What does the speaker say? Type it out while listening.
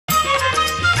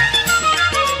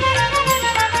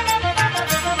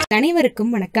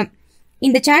அனைவருக்கும் வணக்கம்.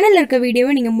 இந்த சேனல்ல இருக்க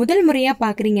வீடியோவை நீங்க முதல் முறையா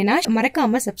பாக்குறீங்கன்னா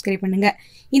மறக்காம சப்ஸ்கிரைப் பண்ணுங்க.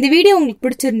 இந்த வீடியோ உங்களுக்கு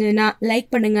பிடிச்சிருந்ததுன்னா லைக்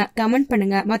பண்ணுங்க, கமெண்ட்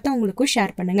பண்ணுங்க, மத்தவங்களுக்கும்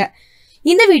ஷேர் பண்ணுங்க.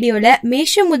 இந்த வீடியோல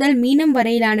மேஷம் முதல் மீனம்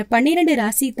வரையிலான 12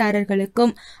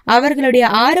 ராசிக்காரர்களுக்கும் அவர்களுடைய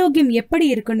ஆரோக்கியம் எப்படி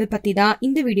இருக்குன்னு பத்தி தான்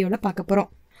இந்த வீடியோல பார்க்க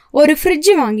போறோம். ஒரு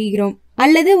ஃப்ரிட்ஜ் வாங்குகிறோம்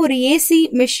அல்லது ஒரு ஏசி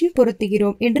மெஷின்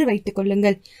பொருத்துகிறோம் என்று வைத்துக்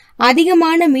கொள்ளுங்கள்.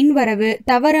 அதிகமான மின்வரவு,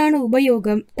 தவறான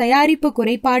உபயோகம், தயாரிப்பு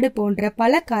குறைபாடு போன்ற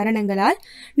பல காரணங்களால்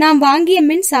நாம் வாங்கிய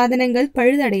மின் சாதனங்கள்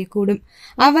பழுதடையக்கூடும்.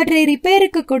 அவற்றை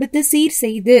ரிப்பேருக்கு கொடுத்து சீர்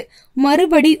செய்து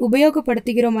மறுபடி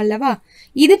உபயோகப்படுத்துகிறோம் அல்லவா?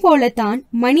 இது போலத்தான்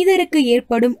மனிதருக்கு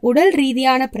ஏற்படும் உடல்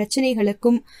ரீதியான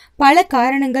பிரச்சனைகளுக்கும் பல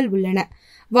காரணங்கள் உள்ளன.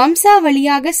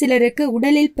 வம்சாவளியாக சிலருக்கு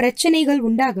உடலில் பிரச்சனைகள்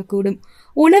உண்டாகக்கூடும்.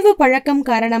 உணவு பழக்கம்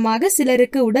காரணமாக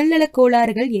சிலருக்கு உடல்நலக்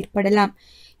கோளாறுகள் ஏற்படலாம்.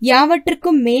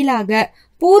 யாவற்றுக்கும் மேலாக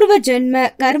பூர்வ ஜென்ம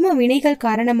கர்ம வினைகள்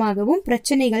காரணமாகவும்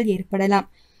பிரச்சனைகள் ஏற்படலாம்.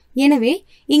 எனவே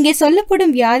இங்கே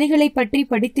சொல்லப்படும் வியாதிகளை பற்றி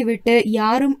படித்துவிட்டு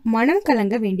யாரும் மனம்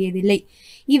கலங்க வேண்டியதில்லை.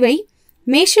 இவை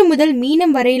மேஷம் முதல்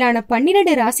மீனம் வரையிலான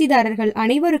 12 ராசிதாரர்கள்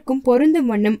அனைவருக்கும் பொருந்தும்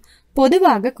வண்ணம்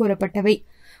பொதுவாக கூறப்பட்டவை.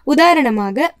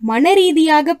 உதாரணமாக,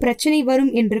 மனரீதியாக பிரச்சனை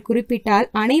வரும் என்று குறிப்பிட்டால்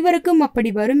அனைவருக்கும் அப்படி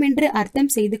வரும் என்று அர்த்தம்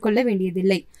செய்து கொள்ள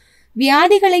வேண்டியதில்லை.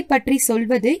 வியாதிகளை பற்றி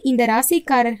சொல்வது இந்த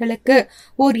ராசிக்காரர்களுக்கு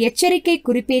ஓர் எச்சரிக்கை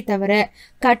குறிப்பே தவிர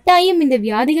கட்டாயம் இந்த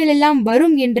வியாதிகள் எல்லாம்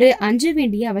வரும் என்று அஞ்ச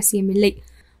வேண்டிய அவசியமில்லை.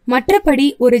 மற்றபடி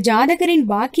ஒரு ஜாதகரின்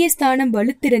பாக்கியஸ்தானம்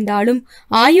வலுத்திருந்தாலும்,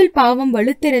 ஆயுள் பாவம்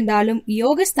வலுத்திருந்தாலும்,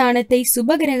 யோகஸ்தானத்தை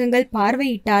சுபகிரகங்கள்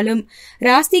பார்வையிட்டாலும்,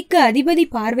 ராசிக்கு அதிபதி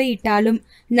பார்வையிட்டாலும்,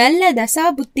 நல்ல தசா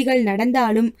புத்திகள்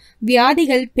நடந்தாலும்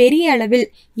வியாதிகள் பெரிய அளவில்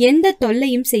எந்த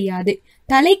தொல்லையும் செய்யாது.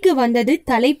 தலைக்கு வந்தது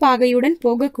தலைப்பாகையுடன்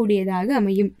போகக்கூடியதாக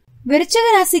அமையும். விருச்சிக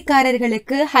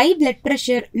ராசிக்காரர்களுக்கு high blood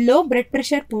pressure, low blood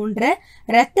pressure போன்ற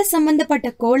இரத்த சம்பந்தப்பட்ட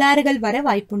கோளாறுகள் வர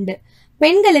வாய்ப்புண்டு.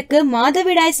 பெண்களுக்கு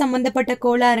மாதவிடாய் சம்பந்தப்பட்ட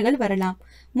கோளாறுகள் வரலாம்.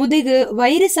 முதுகு,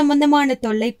 வயிறு சம்பந்தமான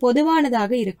தொல்லை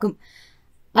பொதுவானதாக இருக்கும்.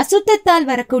 அசுத்தத்தால்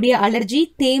வரக்கூடிய அலர்ஜி,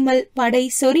 தேமல், படை,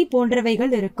 சொறி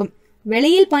போன்றவைகள் இருக்கும்.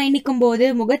 வெளியில் பயணிக்கும் போது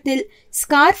முகத்தில்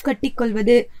ஸ்கார்ஃப்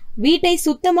கட்டிக்கொள்வது, வீட்டை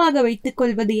சுத்தமாக வைத்துக்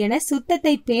கொள்வது என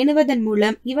சுத்தத்தை பேணுவதன்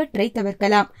மூலம் இவற்றை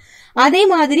தவிர்க்கலாம். அதே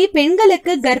மாதிரி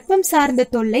பெண்களுக்கு கர்ப்பம் சார்ந்த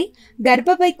தொல்லை,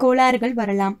 கர்ப்பப்பை கோளாறுகள்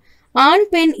வரலாம். ஆண்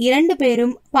பெண் 2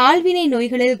 பேரும் பால்வினை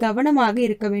நோய்களில் கவனமாக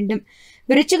இருக்க வேண்டும்.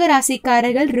 விருச்சிக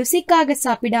ராசிக்காரர்கள் ருசிக்காக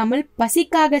சாப்பிடாமல்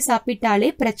பசிக்காக சாப்பிட்டாலே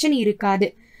பிரச்சனை இருக்காது.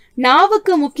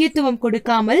 நாவுக்கு முக்கியத்துவம்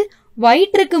கொடுக்காமல்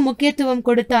வயிற்றுக்கு முக்கியத்துவம்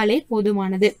கொடுத்தாலே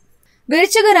போதுமானது.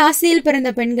 விருச்சிக ராசியில்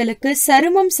பிறந்த பெண்களுக்கு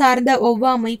சருமம் சார்ந்த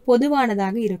ஒவ்வாமை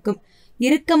பொதுவானதாக இருக்கும்.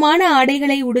 இறுக்கமான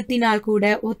ஆடைகளை உடுத்தினால் கூட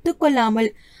ஒத்துக்கொள்ளாமல்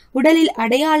உடலில்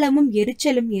அடையாளமும்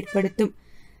எரிச்சலும் ஏற்படுத்தும்.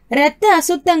 இரத்த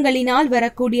அசுத்தங்களினால்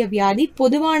வரக்கூடிய வியாதி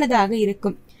பொதுவானதாக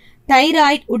இருக்கும்.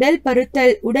 தைராய்டு, உடல்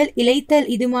பருத்தல், உடல் இளைத்தல்,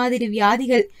 இது மாதிரி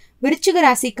வியாதிகள் விருச்சிக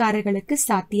ராசிக்காரர்களுக்கு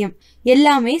சாத்தியம்.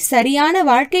 எல்லாமே சரியான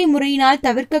வாழ்க்கை முறையினால்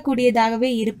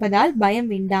தவிர்க்கக்கூடியதாகவே இருப்பதால் பயம்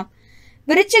வேண்டாம்.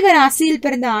 விருச்சிக ராசியில்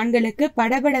பிறந்த ஆண்களுக்கு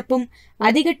படபடப்பும்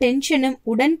அதிக டென்ஷனும்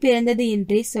உடன் பிறந்தது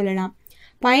என்றே சொல்லலாம்.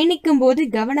 பயணிக்கும் போது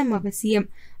கவனம் அவசியம்.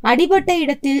 அடிபட்ட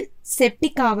இடத்தில்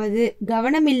செப்டிக் ஆவது,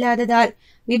 கவனம் இல்லாததால்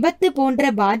விபத்து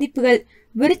போன்ற பாதிப்புகள்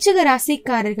விருச்சிக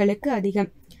ராசிக்காரர்களுக்கு அதிகம்.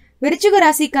 விருச்சிக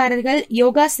ராசிக்காரர்கள்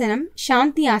யோகாசனம்,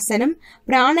 சாந்தி ஆசனம்,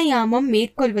 பிராணயாமம்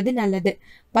மேற்கொள்வது நல்லது.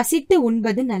 பசித்து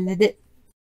உண்பது நல்லது.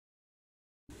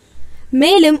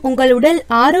 மேலும் உங்கள் உடல்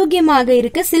ஆரோக்கியமாக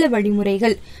இருக்க சில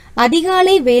வழிமுறைகள்.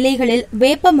 அதிகாலை வேளைகளில்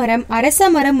வேப்பமரம், அரச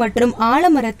மரம் மற்றும்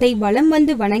ஆலமரத்தை வலம்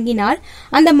வந்து வணங்கினால்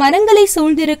அந்த மரங்களை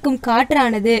சூழ்ந்திருக்கும்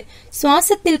காற்றானது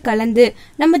சுவாசத்தில் கலந்து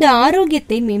நமது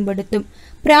ஆரோக்கியத்தை மேம்படுத்தும்.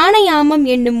 பிராணயாமம்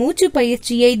என்னும் மூச்சு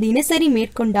பயிற்சியை தினசரி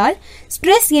மேற்கொண்டால்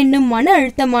ஸ்ட்ரெஸ் என்னும் மன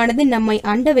அழுத்தமானது நம்மை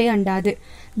அண்டவே அண்டாது.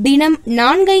 தினம்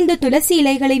 4-5 துளசி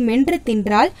இலைகளை மென்று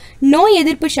தின்றால் நோய்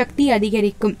எதிர்ப்பு சக்தி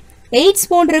அதிகரிக்கும். எய்ட்ஸ்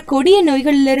போன்ற கொடிய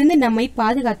நோய்களிலிருந்து நம்மை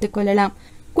பாதுகாத்துக் கொள்ளலாம்.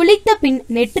 குளித்த பின்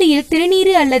நெற்றியில்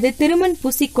திருநீரு அல்லது திருமண்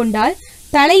பூசிக்கொண்டால்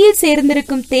தலையில்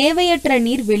சேர்ந்திருக்கும் தேவையற்ற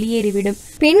நீர் வெளியேறிவிடும்.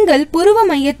 பெண்கள் புருவ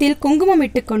மையத்தில் குங்குமம்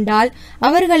இட்டுக் கொண்டால்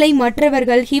அவர்களை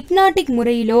மற்றவர்கள் ஹிப்னாட்டிக்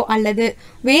முறையிலோ அல்லது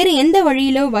வேறு எந்த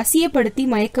வழியிலோ வசியப்படுத்தி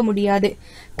மயக்க முடியாது.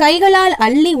 கைகளால்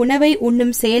அள்ளி உணவை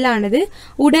உண்ணும் செயலானது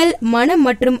உடல், மனம்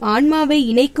மற்றும் ஆன்மாவை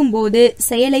இணைக்கும் போது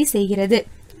செயலை செய்கிறது.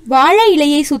 வாழை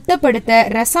இலையை சுத்தப்படுத்த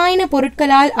ரசாயன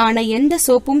பொருட்களால் ஆன எந்த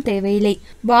சோப்பும் தேவையில்லை.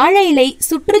 வாழை இலை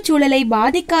சுற்றுச்சூழலை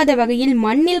பாதிக்காத வகையில்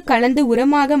மண்ணில் கலந்து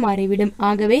உரமாக மாறிவிடும்.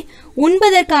 ஆகவே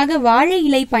உண்பதற்காக வாழை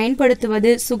இலை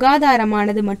பயன்படுத்துவது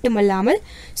சுகாதாரமானது மட்டுமல்லாமல்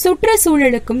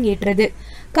சுற்றுச்சூழலுக்கும் ஏற்றது.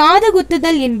 காது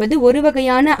குத்துதல் என்பது ஒரு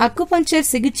வகையான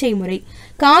அக்குபஞ்சர் சிகிச்சை முறை.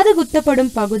 காது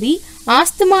குத்தப்படும் பகுதி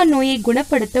ஆஸ்துமா நோயை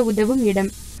குணப்படுத்த உதவும்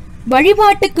இடம்.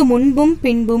 வழிபாட்டுக்கு முன்பும்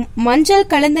பின்பும் மஞ்சள்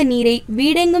கலந்த நீரை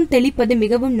வீடெங்கும் தெளிப்பது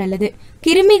மிகவும் நல்லது.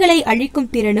 கிருமிகளை அழிக்கும்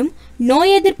திறனும்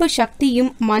நோய் எதிர்ப்பு சக்தியும்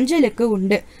மஞ்சளுக்கு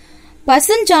உண்டு.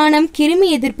 பசுஞ்சாணம் கிருமி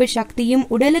எதிர்ப்பு சக்தியும்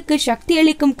உடலுக்கு சக்தி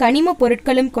அளிக்கும் கனிம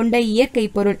பொருட்களும் கொண்ட இயற்கை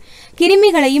பொருள்.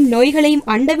 கிருமிகளையும் நோய்களையும்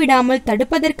அண்டவிடாமல்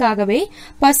தடுப்பதற்காகவே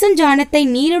பசுஞ்சாணத்தை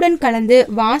நீருடன் கலந்து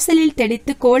வாசலில்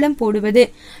தெளித்து கோலம் போடுவது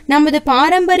நமது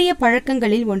பாரம்பரிய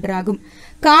பழக்கங்களில் ஒன்றாகும்.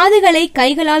 காதுகளை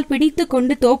கைகளால் பிடித்து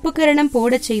கொண்டு தோப்புக்கரணம்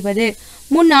போடச் செய்வது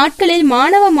முன்னாட்களில்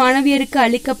மாணவ மாணவியருக்கு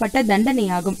அளிக்கப்பட்ட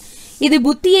தண்டனையாகும். இது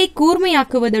புத்தியை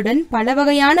கூர்மையாக்குவதுடன் பல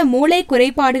வகையான மூளை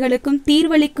குறைபாடுகளுக்கும்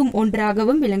தீர்வளிக்கும்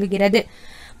ஒன்றாகவும் விளங்குகிறது.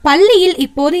 பள்ளியில்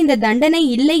இப்போது இந்த தண்டனை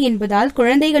இல்லை என்பதால்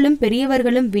குழந்தைகளும்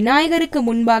பெரியவர்களும் விநாயகருக்கு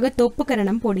முன்பாக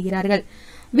தோப்புக்கரணம் போடுகிறார்கள்.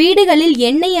 வீடுகளில்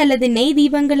எண்ணெய் அல்லது நெய்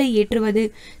தீபங்களை ஏற்றுவது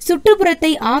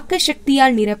சுற்றுப்புறத்தை ஆக்க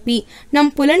சக்தியால் நிரப்பி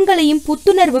நம் புலன்களையும்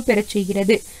புத்துணர்வு பெறச்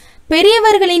செய்கிறது.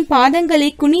 பெரியவர்களின்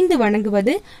பாதங்களை குனிந்து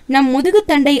வணங்குவது நம்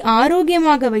முதுகுத்தண்டை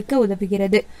ஆரோக்கியமாக வைக்க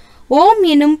உதவுகிறது. ஓம்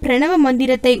எனும் பிரணவ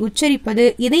மந்திரத்தை உச்சரிப்பது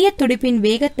இதய துடிப்பின்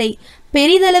வேகத்தை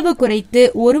பெரிதளவு குறைத்து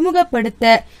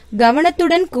ஒருமுகப்படுத்த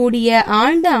கவனத்துடன் கூடிய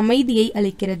ஆழ்ந்த அமைதியை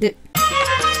அளிக்கிறது.